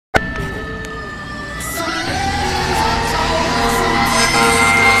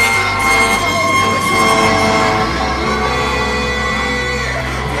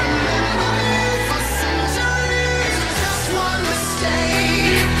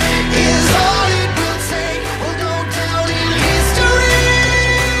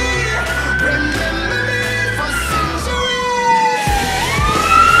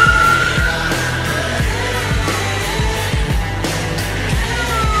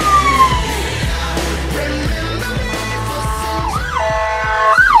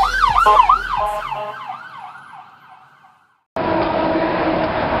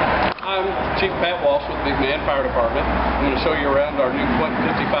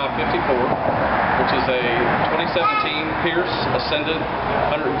which is a 2017 Pierce Ascendant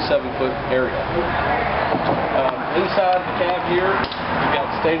 107-foot area. Inside the cab here, we've got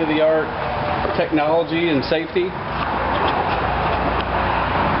state-of-the-art technology and safety,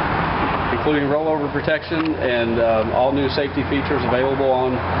 including rollover protection and all new safety features available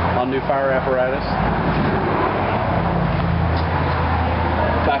on new fire apparatus.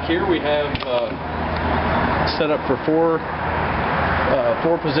 Back here we have set up for four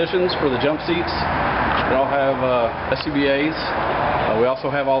positions for the jump seats. They all have SCBAs. We also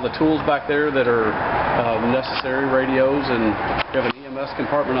have all the tools back there that are necessary, radios, and we have an EMS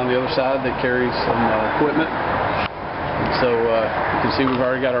compartment on the other side that carries some equipment. So you can see we've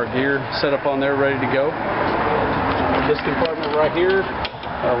already got our gear set up on there ready to go. This compartment right here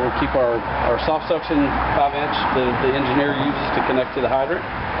will keep our soft suction 5-inch that the engineer uses to connect to the hydrant.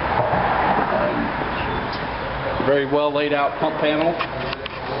 Very well laid out pump panel.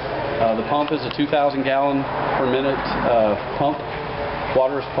 The pump is a 2,000 gallon per minute pump,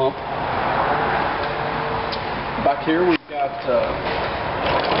 water's pump. Back here we've got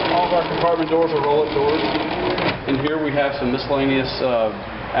all of our compartment doors are roll-up doors. In here we have some miscellaneous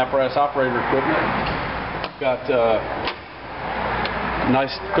apparatus operator equipment. We've got a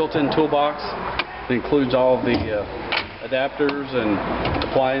nice built-in toolbox that includes all of the adapters and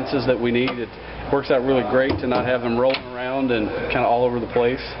appliances that we need. It works out really great to not have them rolling around and kind of all over the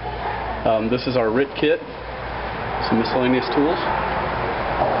place. This is our RIT kit, some miscellaneous tools.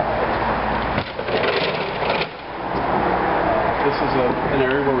 This is an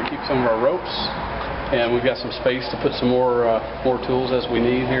area where we keep some of our ropes, and we've got some space to put some more tools as we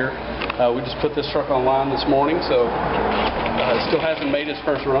need here. We just put this truck online this morning, so it still hasn't made its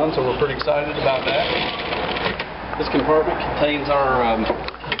first run, so we're pretty excited about that. This compartment contains our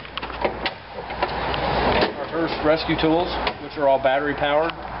first rescue tools, which are all battery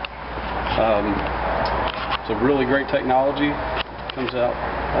powered. It's a really great technology.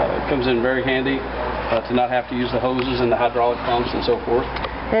 Comes in very handy to not have to use the hoses and the hydraulic pumps and so forth.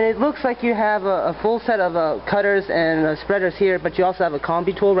 And it looks like you have a full set of cutters and spreaders here, but you also have a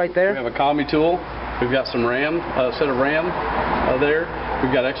combi tool right there. We have a combi tool. We've got some set of RAM there.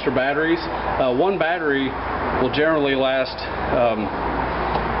 We've got extra batteries. One battery will generally last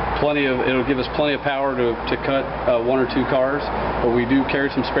it'll give us plenty of power to cut 1 or 2 cars, but we do carry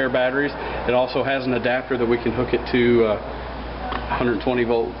some spare batteries. It also has an adapter that we can hook it to 120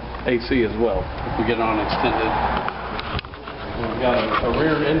 volt AC as well if we get it on extended. We've got a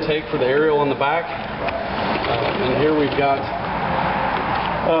rear intake for the aerial in the back, and here we've got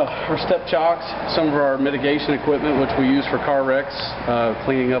our step chocks, some of our mitigation equipment which we use for car wrecks,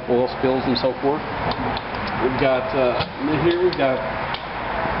 cleaning up oil spills and so forth. We've got here we've got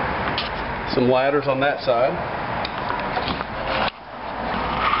some ladders on that side.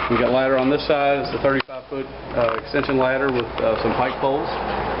 We've got a ladder on this side. It's a 35-foot extension ladder with some pike poles.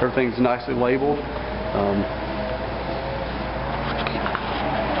 Everything's nicely labeled. In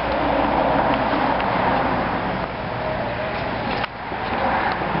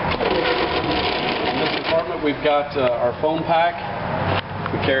this compartment we've got our foam pack.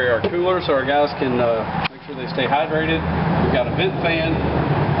 We carry our coolers so our guys can make sure they stay hydrated. We've got a vent fan.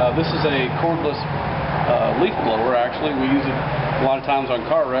 This is a cordless leaf blower, actually. We use it a lot of times on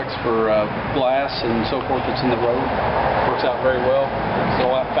car wrecks for glass and so forth that's in the road. Works out very well. It's a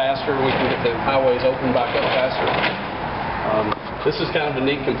lot faster. We can get the highways open back up faster. This is kind of a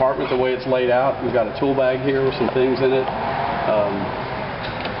neat compartment the way it's laid out. We've got a tool bag here with some things in it.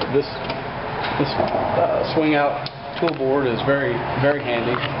 This swing out tool board is very, very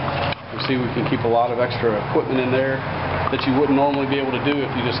handy. You see we can keep a lot of extra equipment in there that you wouldn't normally be able to do if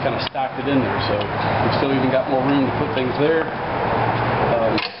you just kind of stacked it in there. So we've still even got more room to put things there.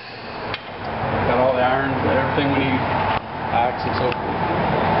 Got all the irons, everything we need, axe and so forth.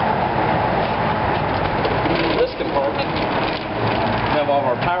 In this compartment, we have all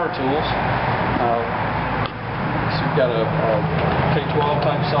of our power tools. So we've got a K12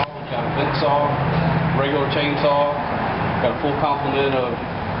 type saw, we've got a bent saw, regular chainsaw, we've got a full complement of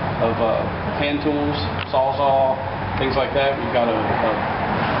hand tools, sawzall, things like that. We've got a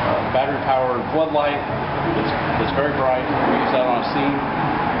battery-powered floodlight that's very bright. We use that on a scene.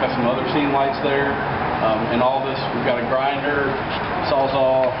 We've got some other scene lights there. And all this, we've got a grinder,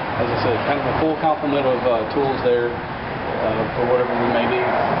 sawzall, as I said, kind of a full complement of tools there for whatever we may need.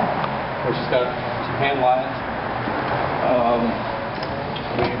 Of course, it's got some hand lights.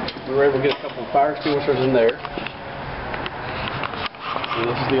 We were able to get a couple of fire extinguishers in there. And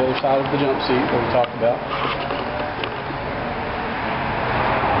this is the other side of the jump seat that we talked about.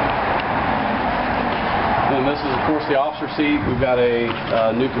 then this is, of course, the officer seat. We've got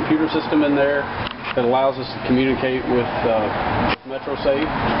a new computer system in there that allows us to communicate with MetroSafe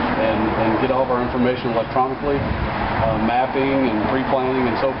and get all of our information electronically, mapping and pre-planning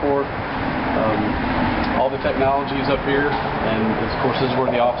and so forth. All the technology is up here, and of course this is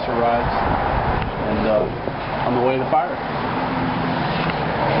where the officer rides, and on the way to the fire.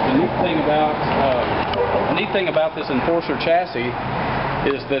 The neat thing about this Enforcer chassis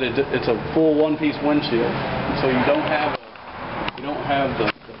is that it's a full one-piece windshield, so you don't have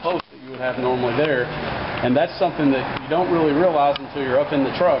the post that you would have normally there, and that's something that you don't really realize until you're up in the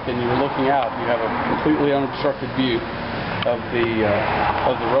truck and you're looking out. You have a completely unobstructed view of the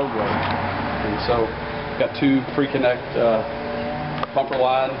roadway, and so got two pre-connect bumper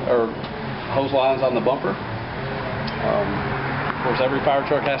line or hose lines on the bumper. Of course, every fire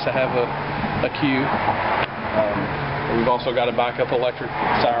truck has to have a cue. We've also got a backup electric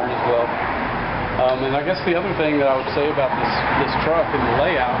siren as well. And I guess the other thing that I would say about this truck and the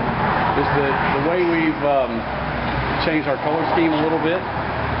layout is that the way we've changed our color scheme a little bit.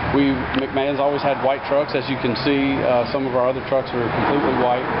 McMahan's always had white trucks. As you can see, some of our other trucks are completely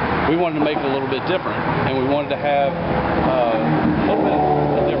white. We wanted to make it a little bit different, and we wanted to have a little bit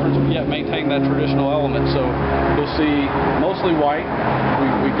of a difference, but yet maintain that traditional element. So you'll see mostly white.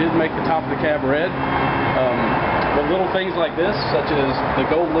 We did make the top of the cab red. But little things like this, such as the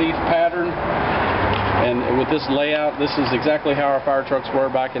gold leaf pattern, and with this layout, this is exactly how our fire trucks were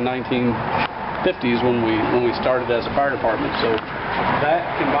back in 1950s when we started as a fire department. So that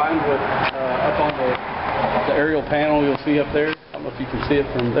combined with up on the aerial panel you'll see up there, I don't know if you can see it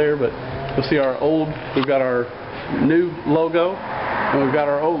from there, but you'll see we've got our new logo and we've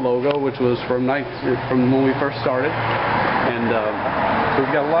got our old logo, which was from when we first started, and so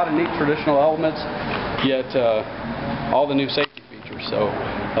we've got a lot of neat traditional elements, yet all the new safety features. So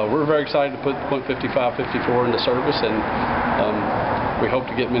we're very excited to put Quint 5554 into service, and we hope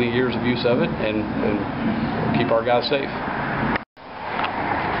to get many years of use of it and keep our guys safe.